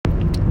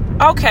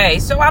Okay,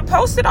 so I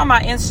posted on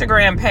my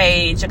Instagram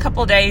page a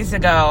couple days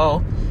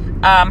ago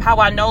how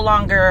I no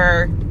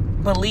longer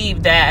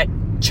believe that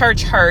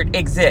church hurt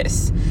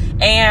exists.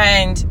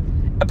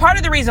 And a part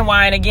of the reason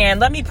why, and again,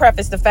 let me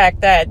preface the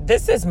fact that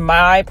this is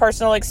my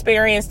personal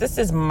experience. This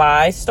is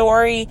my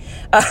story.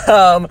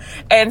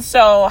 And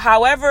so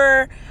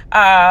however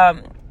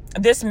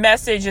this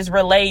message is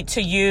relayed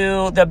to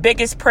you, the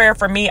biggest prayer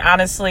for me,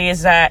 honestly,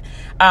 is that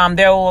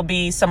there will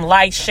be some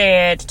light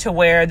shed to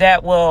where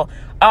that will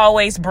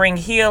always bring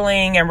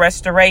healing and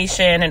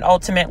restoration and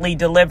ultimately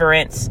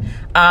deliverance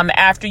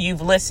after you've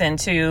listened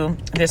to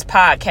this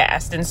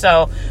podcast. And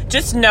so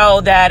just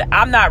know that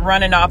I'm not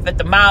running off at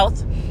the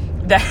mouth,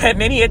 that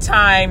many a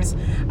times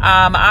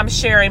I'm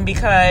sharing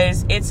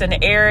because it's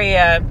an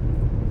area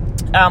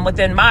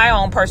within my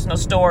own personal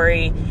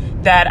story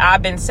that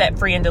I've been set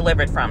free and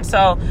delivered from.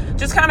 So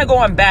just kind of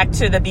going back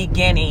to the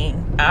beginning,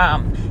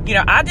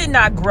 I did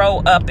not grow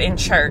up in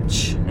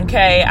church.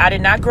 Okay. I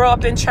did not grow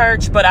up in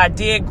church, but I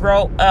did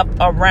grow up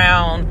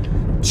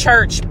around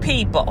church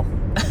people.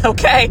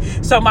 Okay.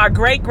 So my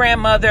great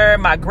grandmother,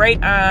 my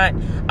great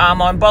aunt,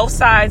 on both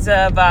sides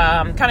of,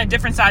 kind of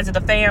different sides of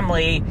the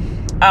family,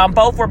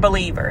 both were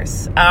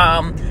believers.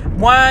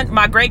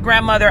 My great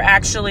grandmother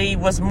actually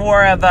was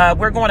more of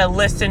we're going to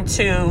listen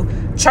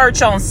to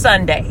church on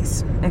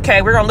Sundays.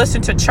 Okay. We're going to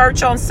listen to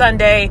church on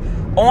Sunday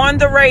on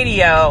the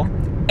radio,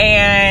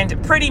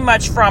 and pretty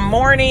much from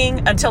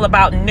morning until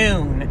about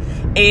noon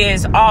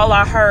is all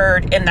I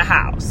heard in the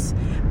house.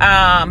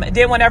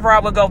 Then whenever I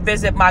would go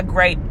visit my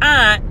great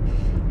aunt,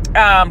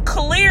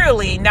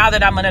 clearly now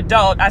that I'm an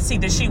adult, I see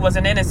that she was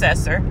an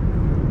intercessor,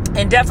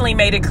 and definitely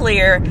made it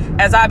clear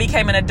as I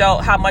became an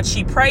adult how much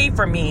she prayed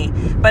for me.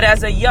 But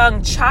as a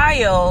young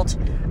child,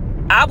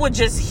 I would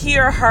just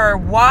hear her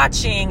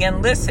watching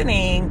and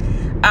listening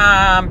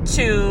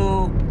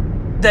to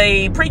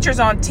the preachers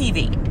on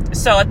TV.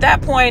 So at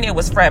that point, it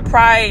was Fred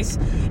Price.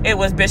 It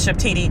was Bishop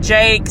T.D.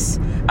 Jakes.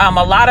 A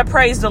lot of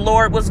praise the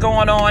Lord was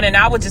going on. And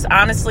I would just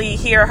honestly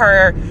hear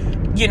her,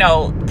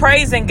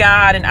 praising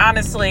God and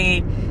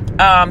honestly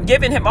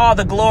giving him all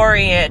the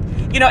glory.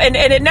 And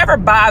it never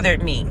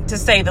bothered me, to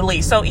say the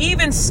least. So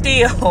even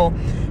still,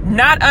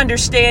 not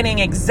understanding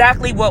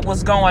exactly what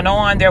was going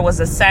on, there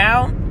was a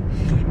sound.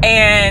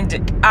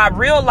 And I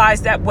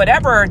realized that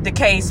whatever the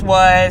case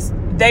was,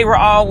 they were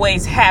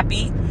always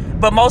happy.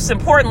 But most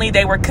importantly,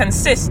 they were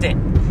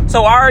consistent.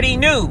 So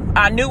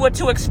I knew what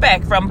to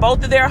expect from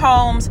both of their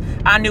homes.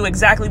 I knew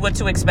exactly what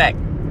to expect.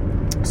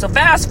 So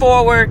fast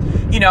forward,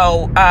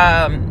 now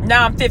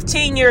I'm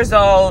 15 years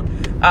old.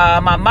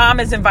 My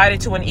mom is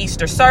invited to an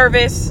Easter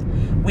service.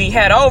 We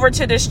head over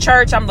to this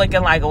church. I'm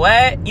looking like,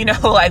 what?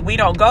 Like we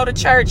don't go to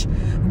church.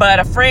 But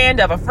a friend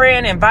of a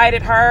friend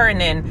invited her.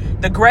 And then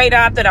the great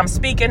aunt that I'm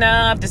speaking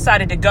of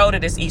decided to go to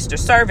this Easter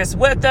service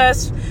with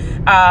us.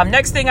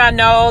 Next thing I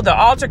know, the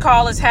altar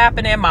call is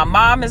happening. My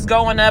mom is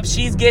going up.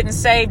 She's getting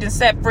saved and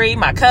set free.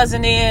 My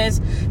cousin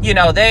is,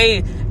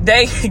 they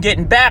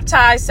getting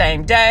baptized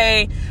same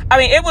day. I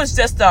mean, it was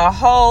just a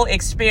whole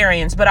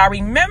experience. But I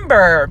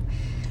remember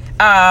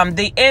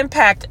the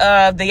impact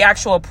of the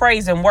actual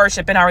praise and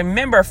worship. And I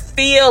remember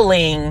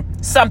feeling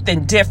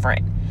something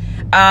different.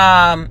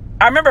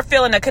 I remember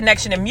feeling a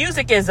connection, and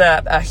music is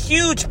a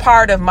huge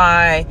part of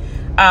my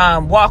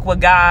walk with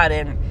God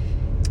and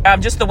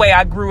just the way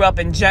I grew up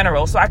in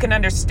general. So I can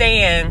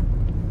understand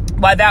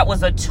why that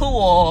was a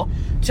tool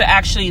to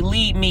actually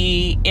lead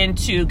me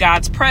into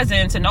God's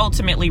presence and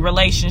ultimately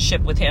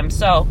relationship with him.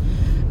 So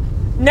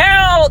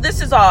now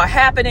this is all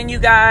happening, you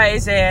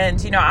guys.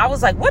 And, I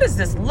was like, what does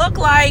this look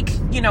like?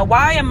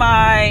 Why am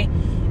I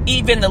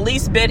even the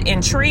least bit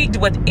intrigued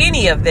with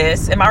any of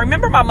this? And I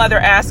remember my mother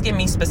asking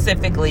me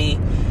specifically,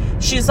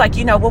 she's like,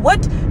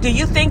 what do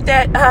you think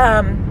that,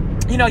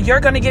 you're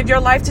going to give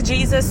your life to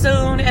Jesus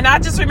soon? And I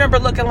just remember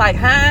looking like,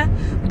 huh?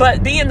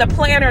 But being the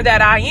planner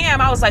that I am,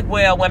 I was like,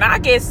 well, when I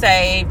get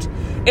saved,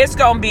 it's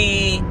going to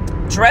be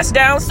dress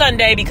down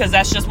Sunday, because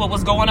that's just what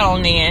was going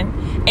on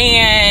then.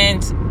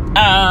 And,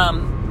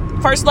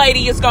 First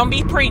Lady is going to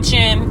be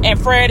preaching,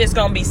 and Fred is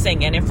going to be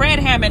singing. And Fred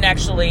Hammond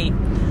actually,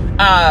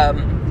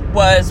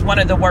 was one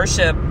of the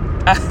worship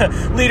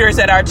leaders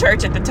at our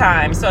church at the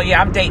time. So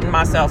yeah, I'm dating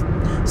myself.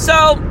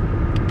 So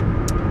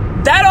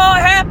that all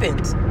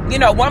happened,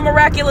 one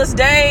miraculous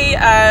day,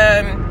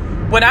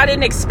 when I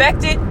didn't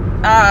expect it.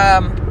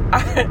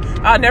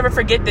 I'll never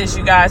forget this,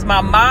 you guys.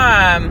 My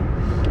mom,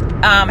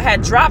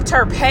 had dropped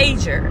her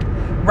pager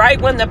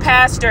right when the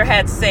pastor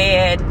had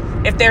said,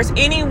 if there's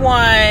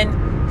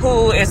anyone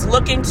who is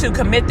looking to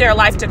commit their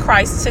life to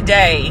Christ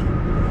today,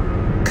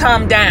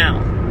 come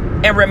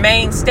down and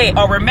remain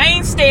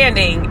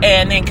standing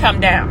and then come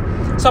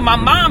down. So my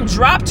mom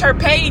dropped her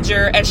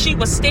pager as she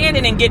was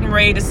standing and getting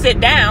ready to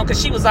sit down,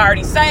 because she was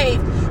already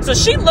saved. So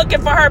she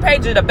looking for her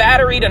pager, the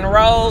battery done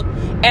rolled,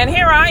 and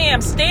here I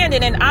am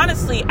standing, and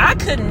honestly, I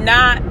could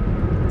not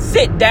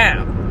sit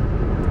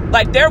down.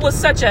 Like, there was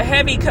such a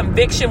heavy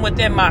conviction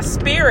within my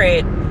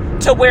spirit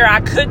to where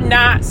I could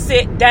not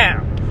sit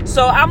down.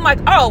 So I'm like,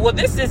 oh, well,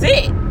 this is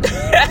it.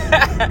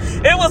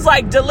 It was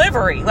like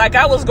delivery, like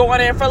I was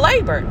going in for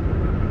labor.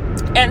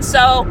 And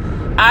so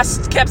I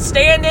kept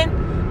standing,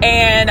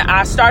 and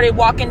I started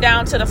walking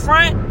down to the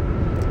front,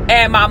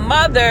 and my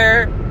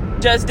mother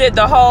just did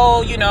the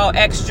whole,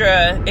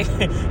 extra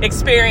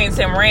experience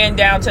and ran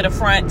down to the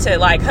front to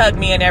like hug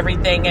me and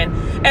everything.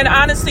 And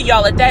honestly,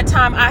 y'all, at that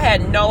time, I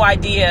had no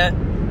idea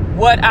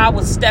what I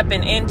was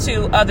stepping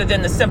into, other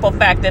than the simple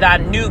fact that I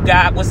knew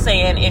God was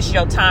saying, it's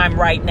your time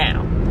right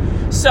now.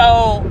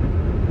 So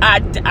I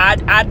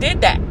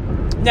did that.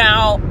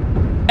 Now,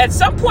 at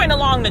some point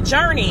along the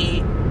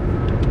journey,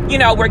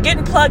 we're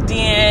getting plugged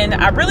in.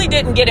 I really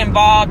didn't get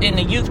involved in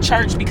the youth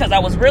church because I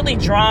was really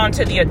drawn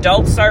to the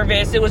adult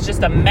service. It was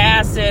just a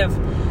massive,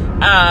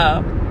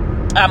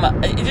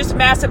 it just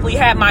massively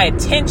had my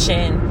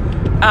attention.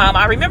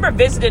 I remember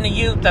visiting the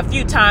youth a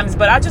few times,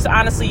 but I just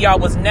honestly, y'all,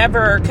 was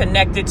never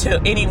connected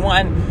to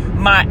anyone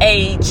my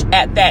age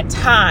at that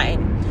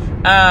time.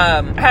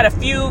 I had a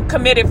few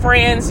committed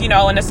friends, in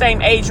the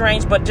same age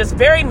range, but just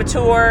very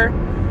mature,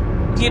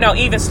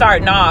 even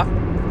starting off.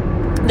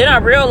 Then I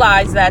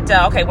realized that,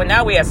 well,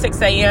 now we at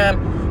 6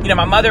 a.m.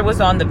 My mother was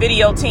on the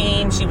video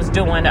team. She was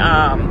doing,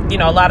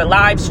 a lot of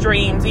live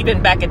streams,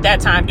 even back at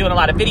that time, doing a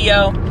lot of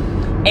video.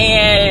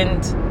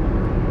 And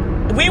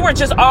we were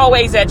just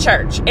always at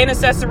church.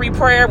 Intercessory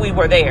prayer, we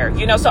were there,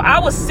 so I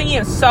was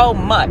seeing so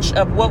much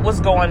of what was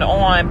going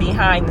on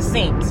behind the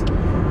scenes.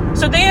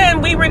 So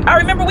then I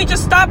remember we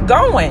just stopped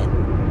going.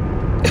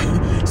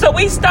 So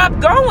we stopped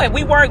going.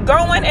 We weren't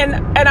going,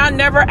 and I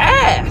never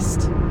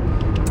asked.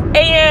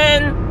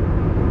 And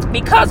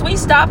because we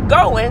stopped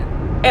going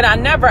and I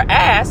never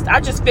asked,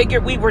 I just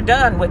figured we were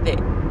done with it.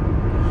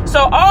 So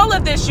all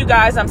of this, you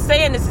guys, I'm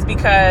saying this is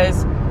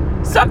because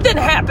something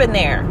happened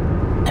there.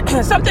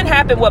 Something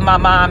happened with my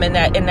mom in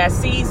that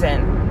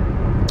season.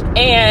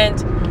 And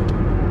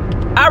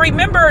I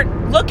remember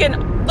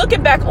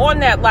looking back on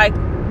that like,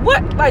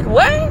 what?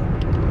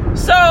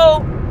 So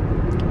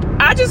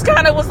I just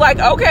kind of was like,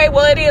 okay,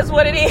 well, it is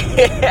what it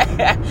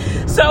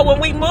is. So when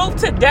we moved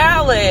to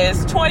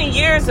Dallas 20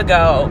 years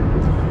ago,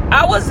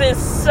 I was in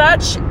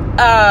such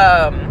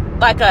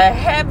like a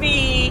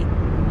heavy,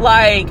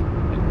 like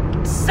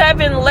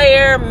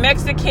 7-layer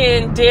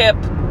Mexican dip,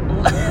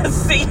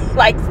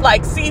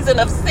 like season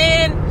of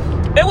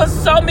sin. There was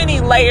so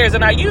many layers,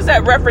 and I use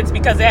that reference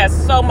because it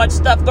has so much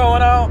stuff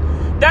going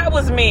on. That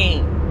was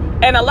me.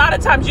 And a lot of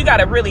times you got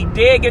to really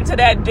dig into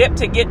that dip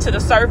to get to the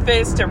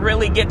surface, to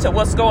really get to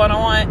what's going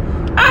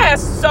on. I had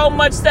so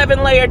much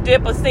 7-layer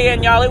dip of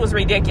sin, y'all. It was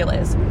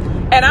ridiculous.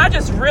 And I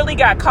just really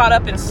got caught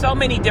up in so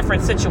many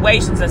different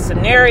situations and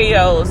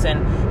scenarios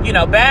and,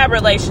 bad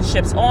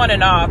relationships on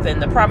and off,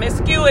 and the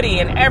promiscuity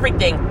and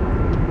everything.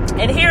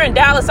 And here in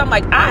Dallas, I'm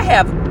like, I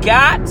have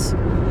got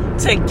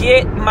to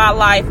get my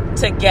life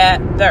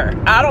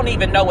together. I don't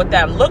even know what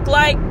that looked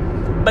like,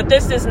 but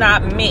this is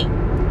not me.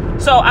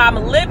 So I'm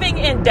living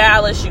in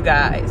Dallas, you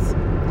guys.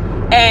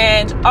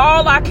 And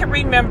all I can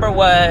remember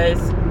was,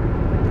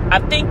 I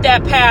think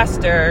that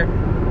pastor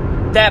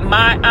that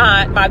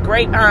my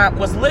great aunt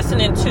was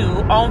listening to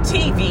on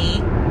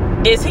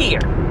TV is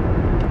here.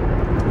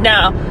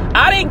 Now,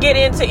 I didn't get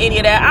into any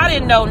of that. I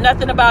didn't know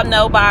nothing about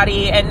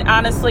nobody. And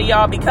honestly,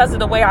 y'all, because of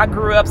the way I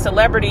grew up,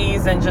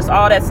 celebrities and just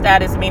all that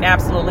status mean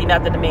absolutely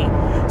nothing to me.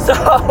 So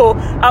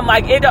I'm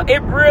like,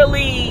 it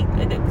really,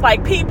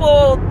 like,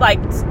 people, like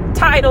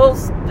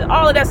titles,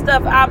 all of that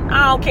stuff, I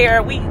don't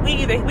care. We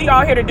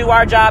all here to do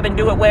our job and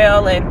do it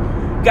well.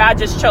 And God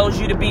just chose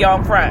you to be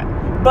on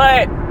front.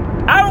 But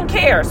I don't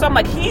care. So I'm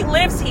like, he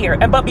lives here.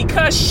 But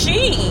because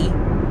she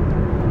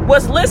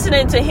was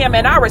listening to him,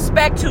 and I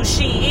respect who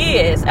she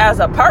is as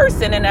a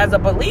person and as a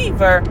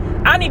believer,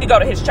 I need to go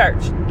to his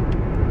church.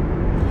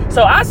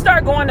 So I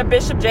start going to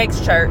Bishop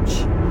Jakes' church,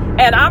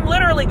 and I'm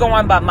literally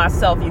going by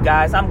myself, you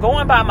guys. I'm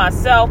going by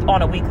myself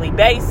on a weekly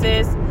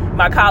basis.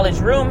 My college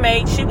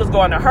roommate, she was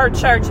going to her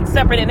church and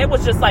separate, and it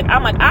was just like,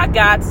 I'm like, I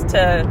got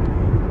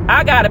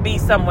to be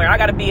somewhere. I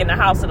got to be in the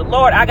house of the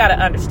Lord. I got to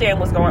understand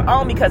what's going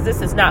on, because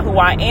this is not who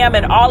I am.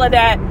 And all of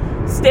that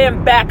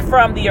stemmed back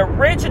from the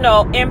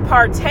original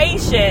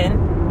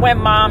impartation when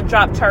Mom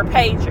dropped her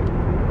pager.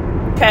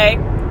 Okay.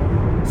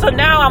 So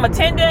now I'm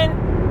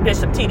attending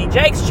Bishop T.D.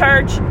 Jakes'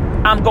 church.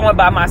 I'm going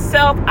by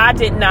myself. I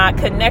did not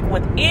connect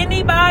with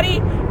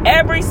anybody.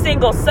 Every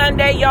single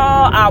Sunday,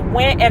 y'all, I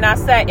went and I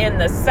sat in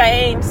the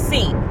same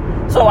seat.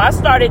 So I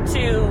started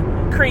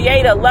to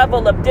create a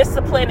level of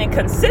discipline and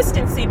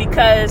consistency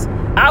because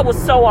I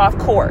was so off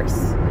course.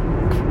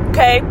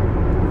 Okay.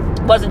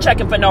 Wasn't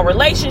checking for no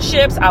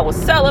relationships. I was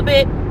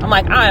celibate. I'm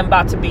like, I am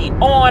about to be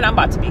on. I'm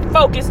about to be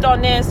focused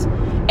on this.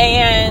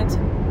 And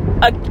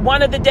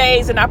one of the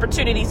days and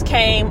opportunities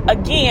came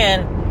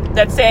again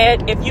that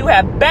said, if you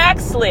have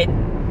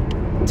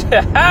backslidden,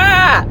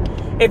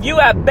 if you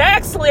have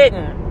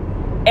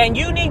backslidden and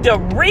you need to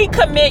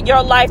recommit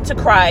your life to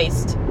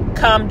Christ,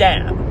 come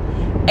down.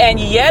 And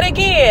yet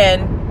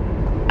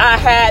again, I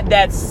had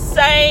that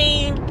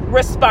same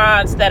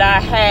response that I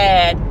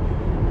had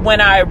when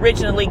I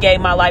originally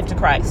gave my life to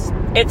Christ.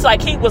 It's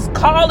like he was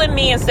calling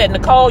me and said,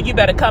 Nicole, you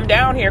better come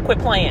down here, quit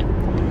playing.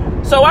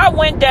 So I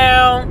went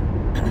down,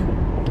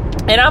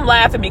 and I'm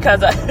laughing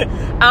because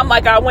I'm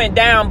like, I went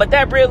down, but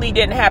that really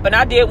didn't happen.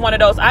 I did one of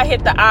those. I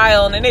hit the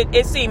aisle, and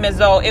it seemed as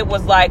though it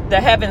was like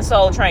the Heaven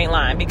Soul Train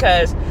line,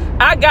 because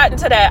I got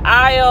into that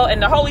aisle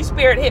and the Holy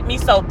Spirit hit me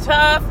so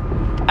tough.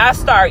 I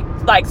start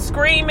like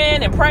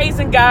screaming and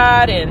praising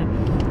God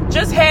and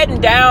just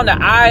heading down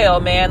the aisle,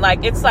 man.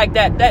 Like, it's like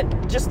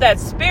that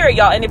spirit,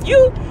 y'all. And if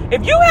you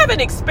haven't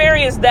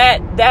experienced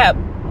that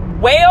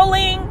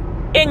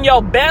wailing in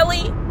your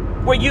belly,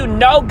 where you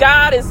know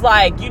God is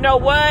like, you know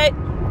what?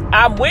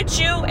 I'm with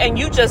you, and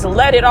you just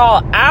let it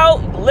all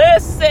out.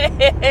 Listen,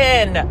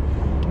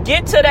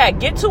 get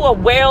to a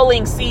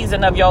wailing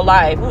season of your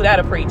life. Ooh,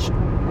 that'll preach.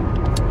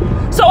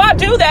 So I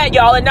do that,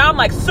 y'all, and now I'm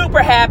like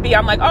super happy.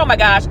 I'm like, oh my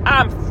gosh,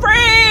 I'm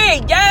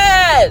free.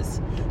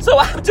 Yes. So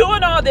I'm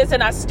doing all this,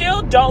 and I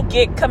still don't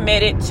get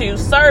committed to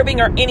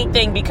serving or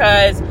anything,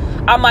 because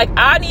I'm like,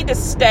 I need to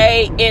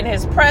stay in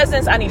his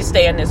presence. I need to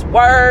stay in his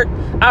word.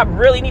 I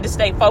really need to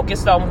stay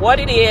focused on what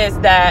it is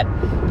that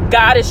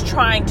God is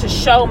trying to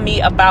show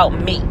me about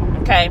me.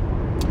 Okay.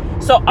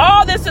 So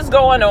all this is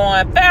going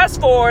on.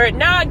 Fast forward.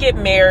 Now I get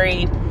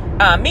married.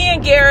 Me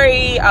and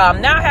Gary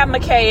now have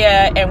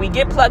Micaiah, and we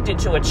get plugged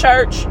into a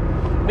church.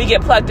 We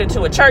get plugged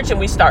into a church and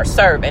we start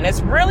serving.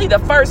 It's really the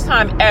first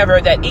time ever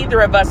that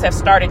either of us have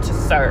started to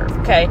serve.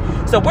 Okay.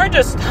 So we're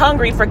just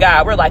hungry for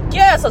God. We're like,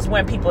 yes, let's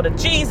win people to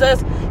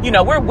Jesus. You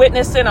know, we're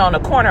witnessing on the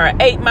corner of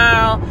 8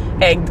 Mile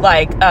and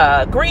like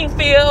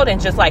Greenfield,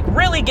 and just like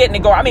really getting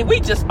it going. I mean, we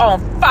just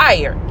on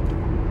fire.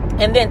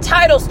 And then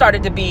titles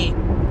started to be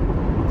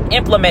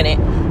implemented,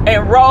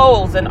 and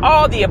roles and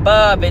all the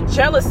above, and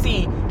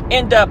jealousy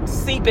end up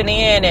seeping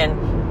in.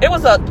 And it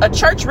was a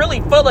church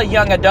really full of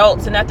young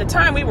adults. And at the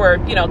time we were,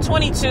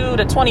 22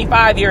 to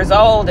 25 years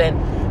old,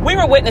 and we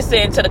were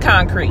witnessing to the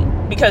concrete,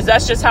 because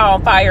that's just how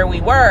on fire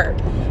we were.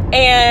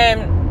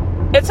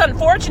 And it's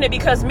unfortunate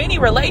because many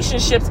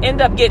relationships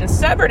end up getting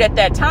severed at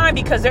that time,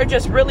 because there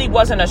just really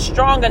wasn't a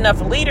strong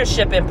enough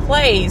leadership in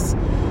place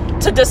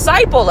to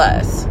disciple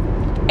us.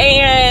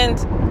 And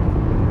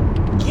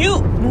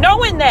you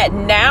knowing that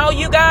now,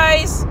 you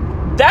guys,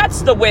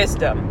 that's the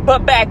wisdom.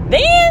 But back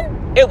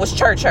then it was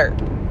church hurt.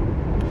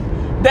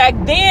 Back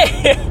then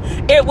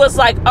it was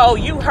like, oh,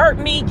 you hurt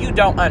me. You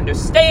don't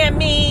understand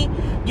me.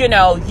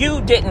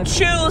 You didn't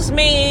choose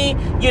me.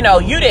 You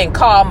didn't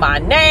call my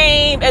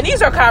name. And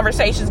these are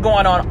conversations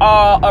going on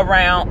all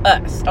around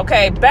us.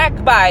 Okay.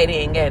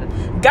 Backbiting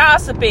and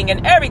gossiping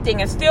and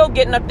everything, and still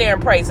getting up there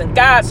and praising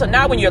God. So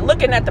now when you're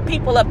looking at the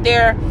people up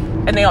there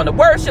and they on the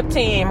worship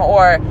team,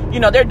 or,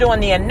 they're doing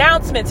the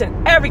announcements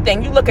and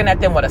everything, you looking at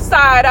them with a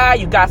side eye,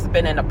 you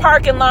gossiping in the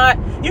parking lot.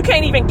 You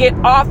can't even get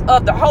off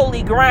of the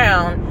holy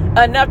ground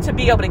enough to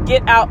be able to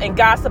get out and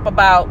gossip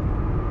about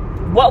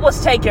what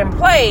was taking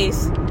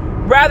place,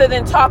 rather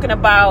than talking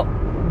about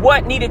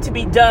what needed to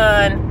be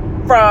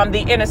done from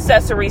the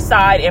intercessory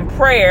side in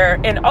prayer,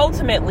 and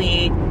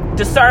ultimately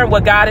discern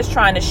what God is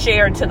trying to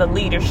share to the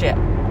leadership.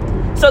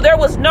 So there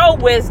was no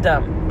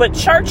wisdom, but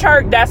church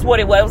hurt, that's what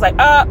it was. It was like,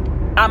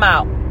 I'm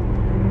out.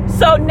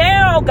 So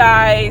now,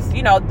 guys,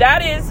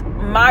 that is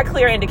my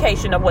clear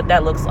indication of what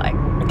that looks like.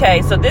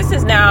 Okay, so this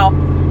is now,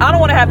 I don't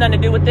want to have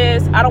nothing to do with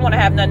this. I don't want to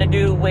have nothing to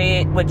do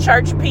with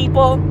church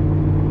people.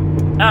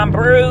 I'm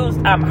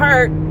bruised. I'm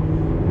hurt.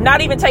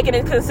 Not even taking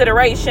into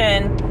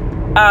consideration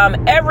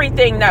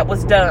everything that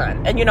was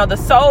done, and the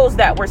souls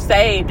that were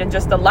saved, and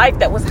just the life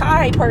that was the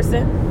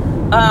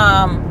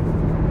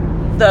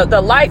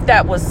life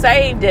that was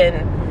saved,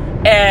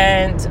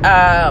 and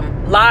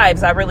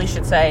lives, I really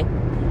should say.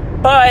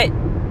 But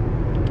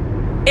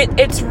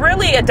it's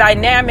really a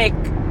dynamic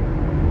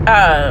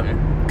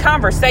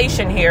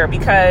conversation here,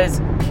 because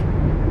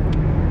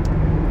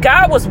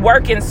God was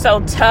working so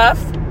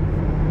tough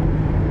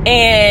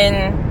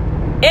in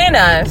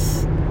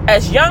us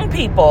as young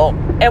people,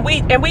 and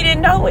we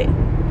didn't know it.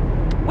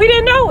 We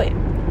didn't know it.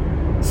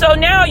 So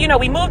now,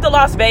 we moved to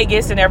Las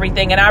Vegas and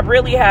everything, and I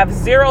really have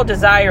zero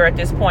desire at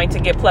this point to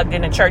get plugged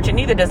into church, and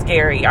neither does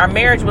Gary. Our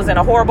marriage was in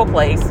a horrible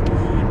place,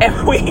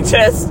 and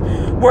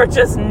we're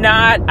just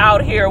not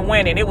out here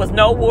winning. It was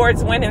no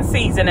awards winning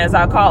season, as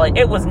I call it.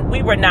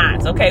 We were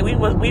not, okay? We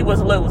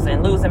was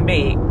losing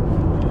big.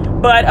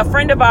 But a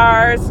friend of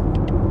ours,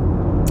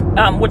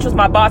 which was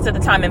my boss at the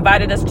time,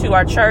 invited us to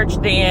our church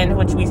then,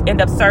 which we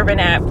ended up serving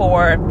at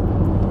for,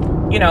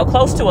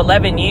 close to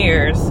 11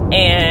 years.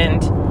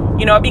 And,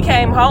 it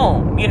became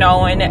home,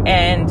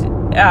 and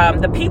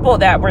the people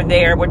that were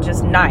there were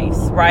just nice,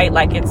 right?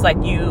 Like, it's like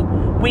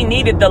we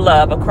needed the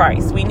love of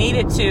Christ. We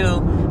needed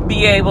to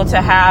be able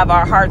to have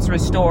our hearts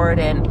restored.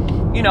 And,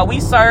 we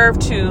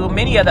served to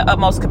many of the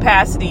utmost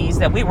capacities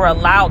that we were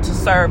allowed to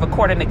serve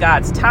according to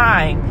God's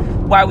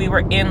time while we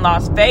were in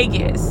Las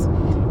Vegas.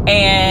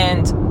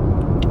 And,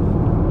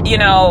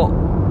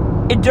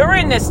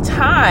 during this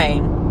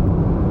time,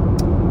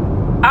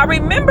 I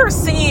remember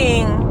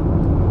seeing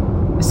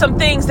some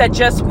things that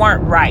just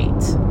weren't right.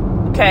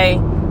 Okay.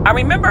 I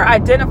remember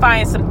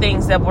identifying some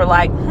things that were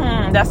like,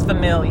 that's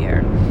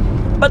familiar.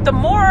 But the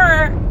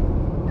more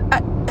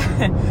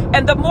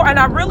And the more, and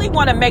I really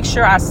want to make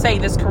sure I say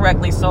this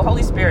correctly, so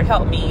Holy Spirit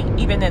help me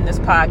even in this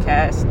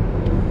podcast.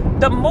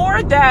 The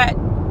more that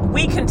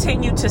we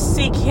continue to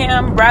seek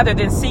him rather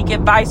than seek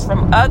advice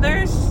from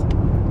others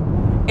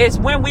is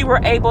when we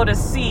were able to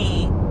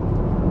see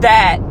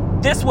that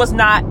this was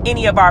not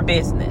any of our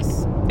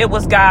business. It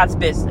was God's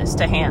business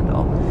to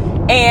handle.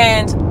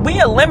 And we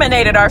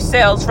eliminated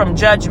ourselves from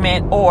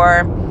judgment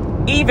or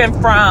even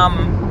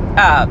from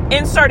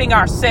inserting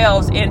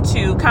ourselves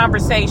into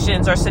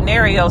conversations or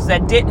scenarios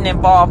that didn't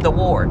involve the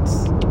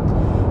wards.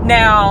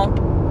 Now,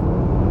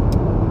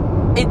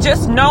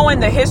 just knowing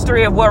the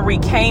history of where we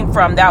came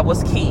from, that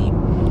was key.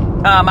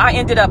 I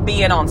ended up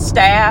being on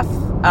staff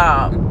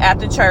at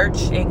the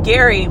church, and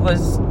Gary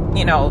was,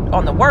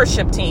 on the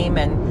worship team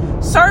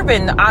and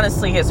serving,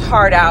 honestly, his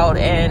heart out.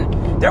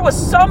 And there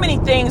was so many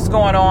things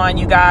going on,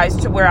 you guys,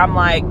 to where I'm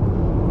like,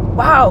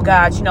 wow,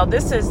 God,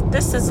 this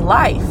is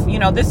life.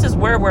 This is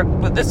where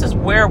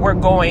we're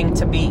going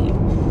to be.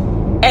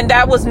 And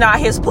that was not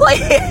his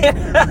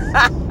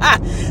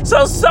plan.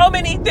 So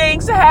many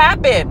things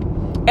happened.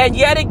 And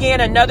yet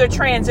again, another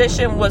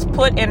transition was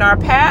put in our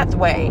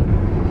pathway.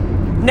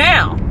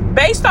 Now,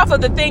 based off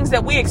of the things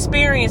that we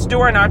experienced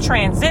during our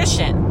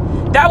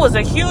transition, that was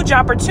a huge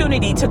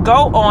opportunity to go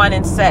on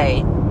and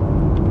say,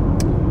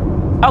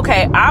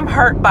 okay, I'm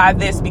hurt by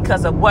this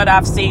because of what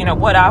I've seen or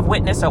what I've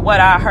witnessed or what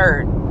I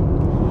heard.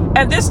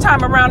 And this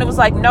time around, it was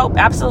like, nope,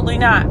 absolutely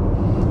not.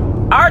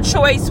 Our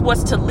choice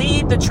was to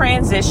lead the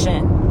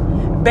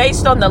transition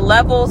based on the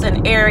levels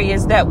and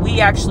areas that we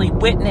actually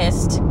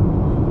witnessed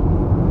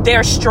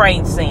their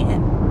strengths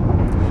in.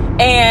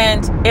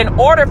 And in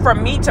order for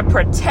me to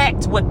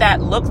protect what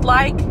that looked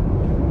like,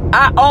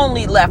 I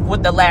only left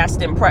with the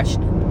last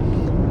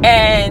impression.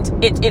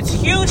 And it's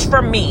huge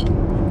for me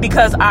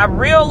because I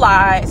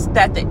realized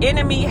that the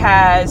enemy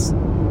has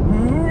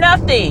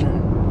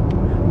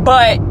nothing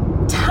but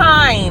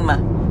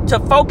time to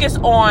focus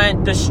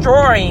on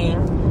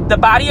destroying the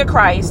body of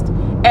Christ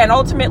and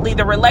ultimately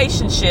the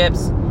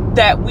relationships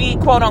that we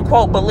quote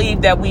unquote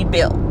believe that we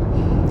built.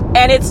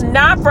 And it's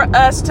not for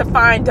us to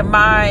find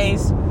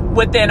demise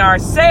within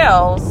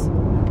ourselves,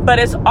 but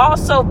it's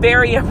also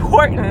very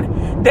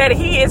important that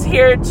he is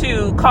here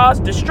to cause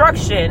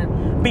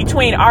destruction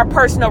between our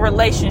personal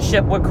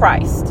relationship with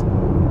Christ.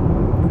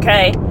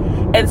 Okay.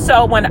 And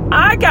so when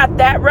I got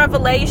that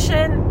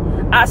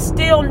revelation, I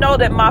still know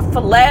that my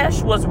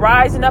flesh was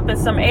rising up in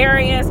some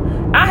areas.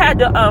 I had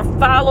to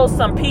unfollow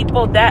some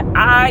people that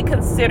I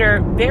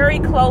consider very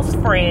close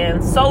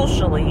friends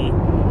socially.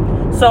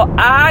 So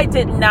I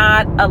did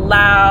not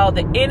allow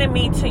the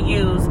enemy to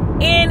use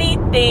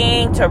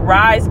anything to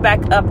rise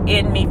back up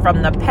in me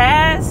from the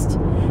past,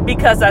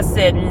 because I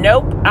said,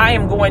 nope, I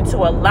am going to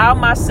allow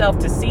myself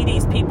to see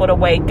these people the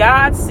way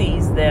God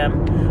sees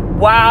them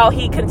while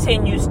he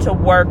continues to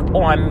work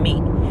on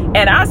me.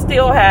 And I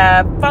still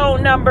have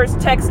phone numbers,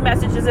 text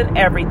messages, and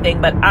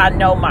everything. But I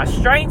know my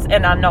strengths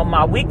and I know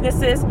my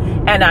weaknesses.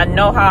 And I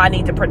know how I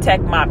need to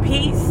protect my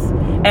peace.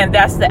 And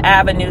that's the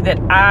avenue that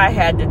I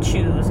had to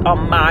choose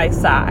on my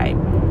side.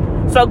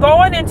 So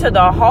going into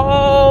the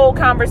whole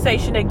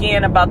conversation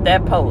again about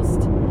that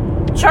post,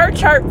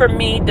 church hurt for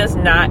me does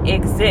not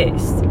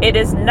exist. It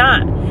is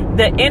not.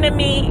 The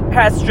enemy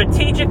has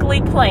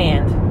strategically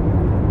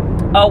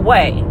planned a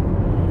way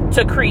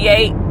to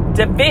create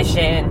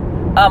division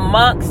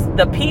amongst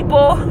the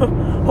people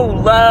who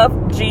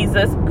love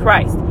Jesus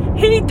Christ.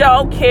 He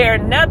don't care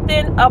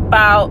nothing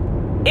about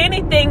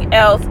anything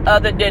else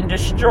other than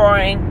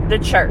destroying the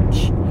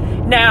church.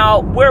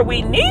 Now, where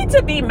we need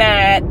to be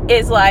mad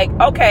is like,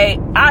 okay,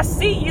 I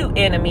see you,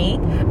 enemy.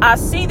 I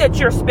see that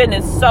you're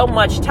spending so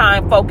much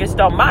time focused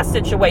on my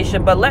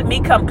situation, but let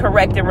me come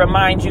correct and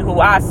remind you who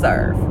I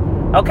serve.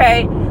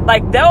 Okay?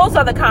 Like, those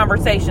are the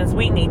conversations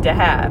we need to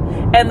have.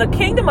 And the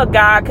kingdom of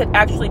God could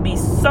actually be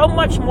so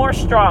much more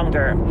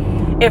stronger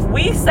if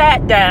we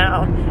sat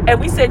down and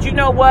we said, you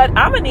know what?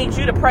 I'm going to need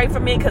you to pray for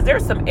me because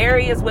there's some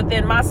areas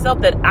within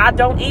myself that I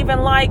don't even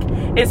like.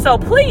 And so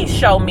please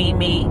show me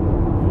me.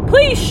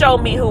 Please show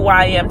me who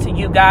I am to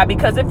you, God,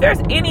 because if there's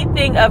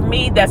anything of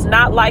me that's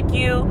not like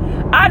you,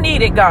 I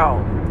need it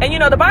gone.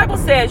 And, the Bible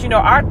says,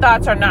 our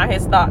thoughts are not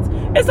his thoughts.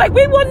 It's like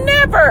we will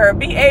never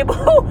be able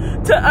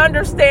to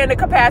understand the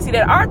capacity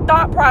that our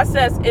thought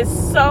process is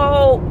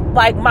so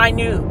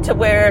minute to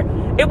where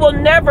it will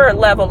never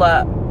level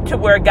up to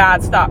where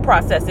God's thought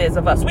process is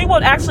of us. We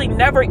will actually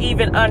never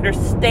even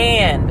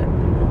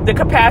understand the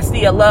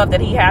capacity of love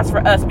that he has for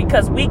us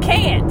because we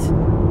can't.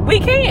 We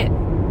can't.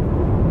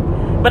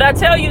 But I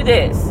tell you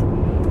this,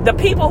 the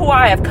people who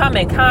I have come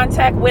in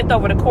contact with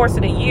over the course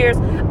of the years,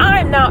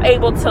 I'm now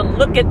able to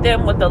look at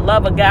them with the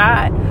love of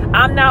God.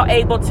 I'm now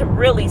able to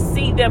really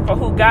see them for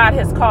who God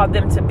has called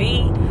them to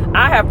be.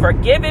 I have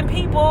forgiven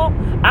people.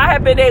 I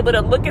have been able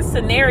to look at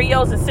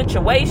scenarios and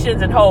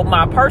situations and hold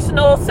my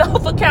personal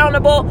self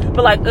accountable.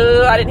 But I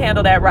didn't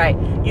handle that right.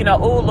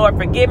 Oh, Lord,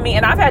 forgive me.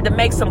 And I've had to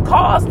make some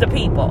calls to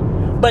people.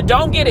 But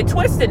don't get it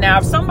twisted now.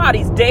 If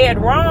somebody's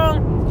dead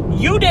wrong,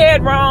 you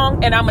dead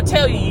wrong, and I'm going to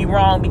tell you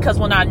wrong, because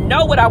when I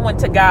know what I went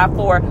to God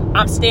for,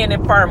 I'm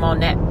standing firm on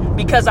that.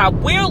 Because I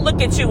will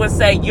look at you and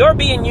say, you're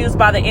being used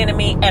by the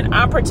enemy, and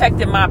I'm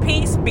protecting my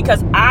peace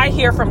because I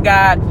hear from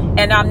God,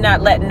 and I'm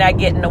not letting that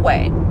get in the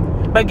way.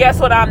 But guess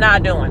what I'm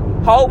not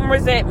doing? Holding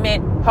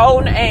resentment,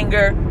 holding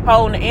anger,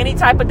 holding any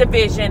type of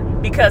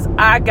division, because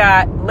I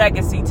got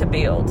legacy to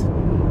build.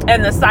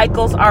 And the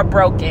cycles are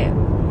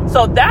broken.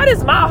 So that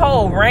is my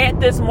whole rant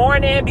this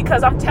morning,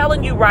 because I'm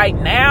telling you right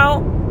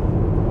now,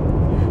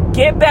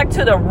 get back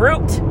to the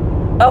root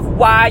of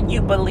why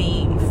you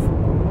believe.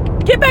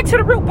 Get back to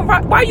the root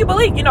of why you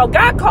believe. You know,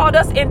 God called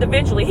us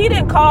individually. He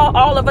didn't call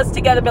all of us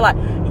together and be like,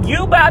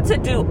 you about to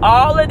do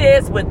all of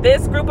this with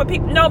this group of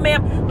people. No,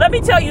 ma'am. Let me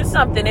tell you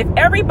something. If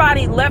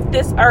everybody left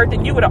this earth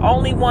and you were the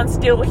only one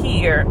still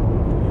here,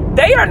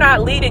 they are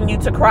not leading you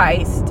to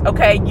Christ.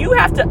 Okay. You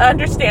have to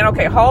understand,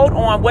 okay, hold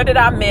on. What did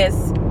I miss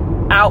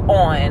out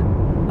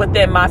on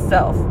within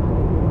myself?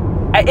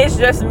 It's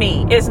just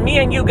me. It's me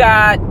and you,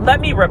 God. Let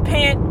me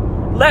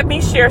repent. Let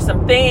me share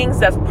some things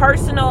that's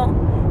personal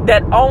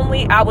that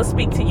only I will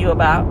speak to you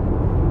about.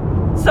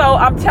 So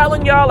I'm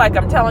telling y'all, I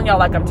can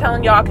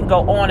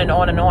go on and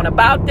on and on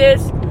about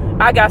this.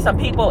 I got some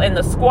people in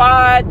the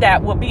squad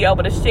that will be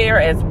able to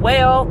share as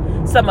well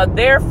some of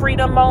their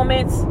freedom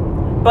moments.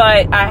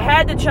 But I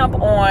had to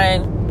jump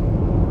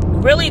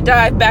on, really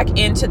dive back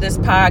into this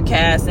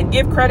podcast and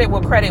give credit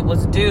where credit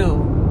was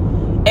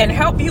due and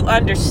help you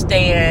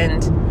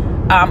understand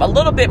a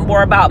little bit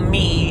more about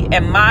me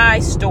and my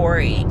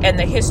story and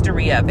the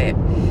history of it.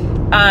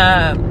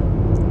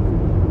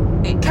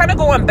 Kind of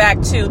going back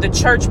to the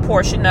church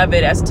portion of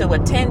it as to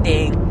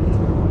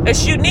attending,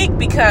 it's unique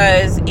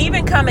because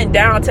even coming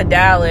down to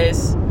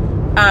Dallas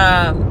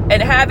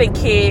and having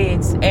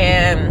kids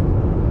and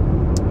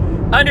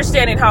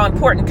understanding how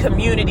important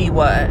community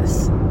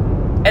was.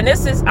 And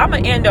I'm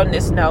going to end on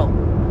this note.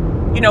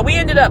 You know, we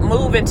ended up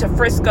moving to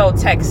Frisco,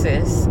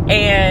 Texas,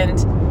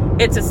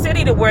 and it's a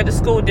city to where the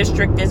school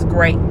district is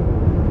great.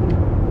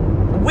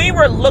 We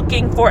were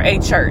looking for a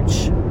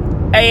church,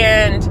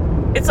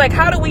 and it's like,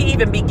 how do we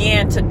even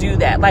begin to do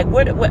that? Like,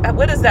 what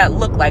does that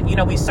look like? You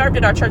know, we served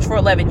at our church for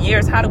 11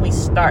 years. How do we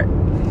start?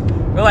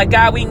 We're like,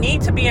 God, we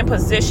need to be in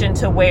position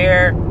to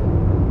where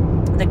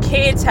the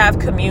kids have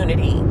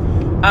community.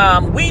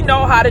 We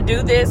know how to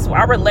do this.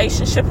 Our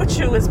relationship with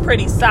you is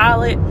pretty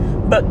solid,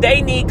 but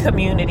they need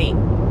community.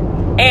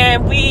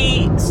 And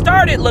we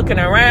started looking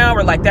around.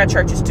 We're like, that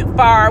church is too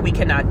far. We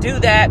cannot do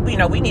that. You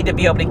know, we need to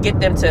be able to get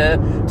them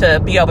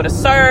to be able to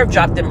serve,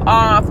 drop them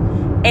off.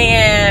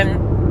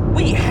 And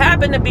we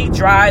happened to be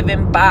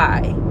driving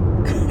by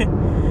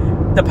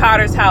the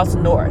Potter's House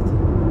North.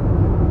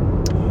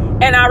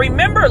 And I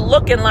remember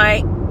looking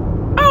like,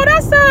 oh,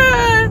 that's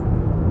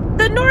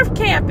the North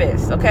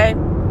Campus, okay?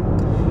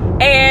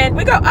 And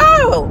we go,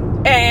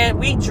 oh, and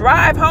we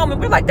drive home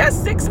and we're like, that's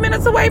 6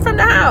 minutes away from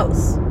the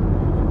house.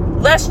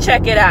 Let's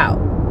check it out.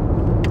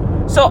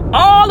 So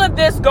all of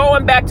this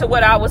going back to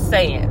what I was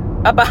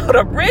saying about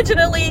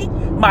originally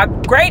my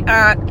great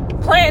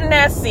aunt planting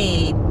that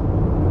seed,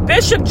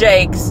 Bishop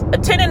Jakes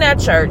attending that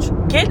church,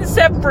 getting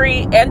set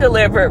free and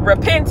delivered,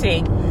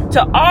 repenting,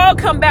 to all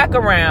come back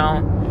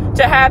around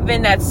to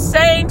having that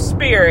same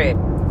spirit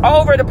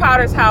over the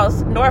Potter's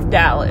House, North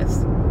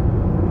Dallas,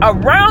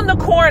 around the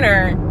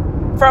corner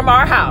from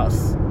our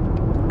house,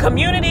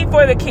 community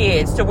for the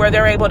kids to where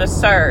they're able to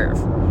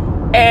serve.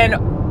 And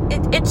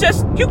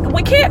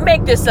we can't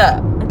make this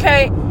up,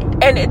 okay?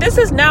 And this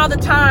is now the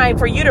time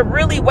for you to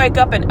really wake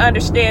up and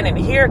understand and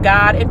hear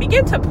God and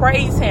begin to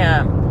praise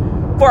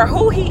him for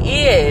who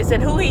he is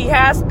and who he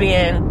has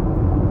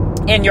been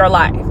in your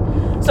life.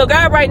 So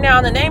God, right now,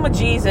 in the name of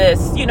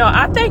Jesus, you know,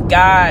 I thank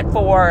God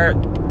for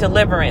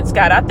deliverance.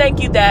 God, I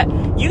thank you that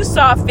you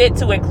saw fit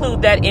to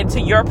include that into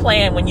your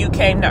plan when you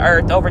came to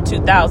earth over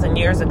 2,000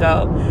 years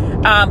ago.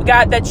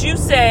 God, that you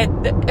said,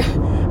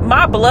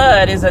 my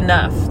blood is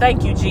enough.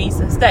 Thank you,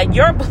 Jesus, that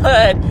your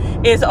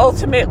blood is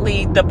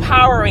ultimately the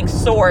powering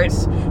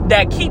source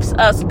that keeps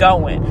us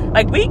going.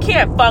 Like, we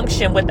can't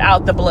function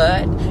without the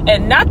blood,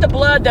 and not the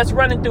blood that's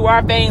running through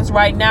our veins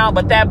right now,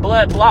 but that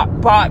blood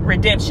bought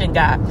redemption,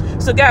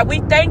 God. So God, we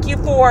thank you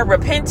for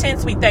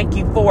repentance. We thank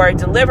you for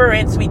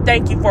deliverance. We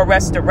thank you for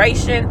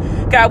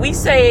restoration. God, we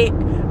say,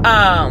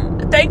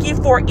 thank you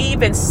for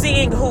even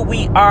seeing who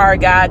we are,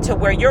 God, to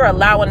where you're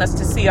allowing us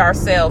to see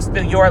ourselves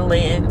through your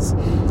lens.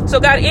 So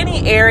God,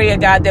 any area,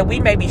 God, that we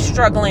may be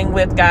struggling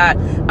with, God,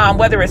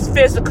 whether it's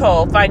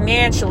physical,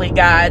 financially,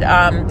 God,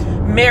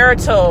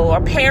 marital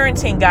or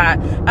parenting, God,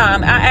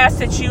 I ask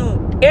that you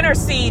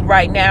intercede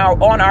right now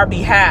on our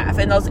behalf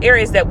in those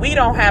areas that we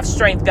don't have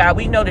strength, God.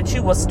 We know that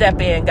you will step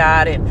in,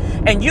 God,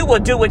 and you will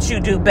do what you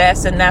do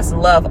best, and that's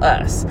love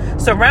us.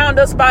 Surround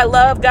us by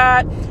love,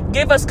 God.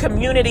 Give us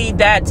community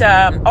that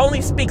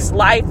only speaks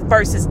life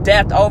versus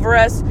death over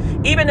us.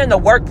 Even in the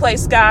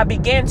workplace, God,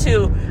 begin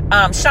to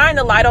shine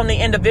the light on the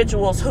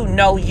individuals who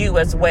know you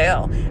as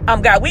well.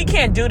 God, we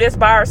can't do this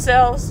by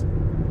ourselves.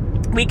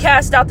 We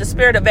cast out the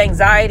spirit of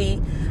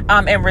anxiety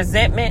and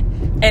resentment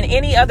and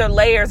any other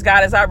layers,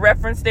 God, as I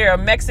referenced there, a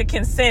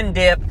Mexican sin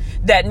dip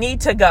that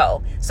need to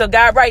go. So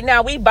God, right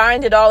now we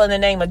bind it all in the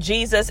name of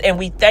Jesus. And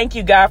we thank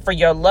you, God, for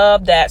your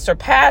love that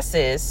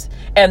surpasses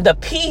and the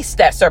peace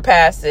that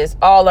surpasses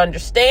all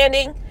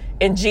understanding.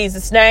 In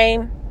Jesus'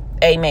 name,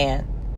 amen.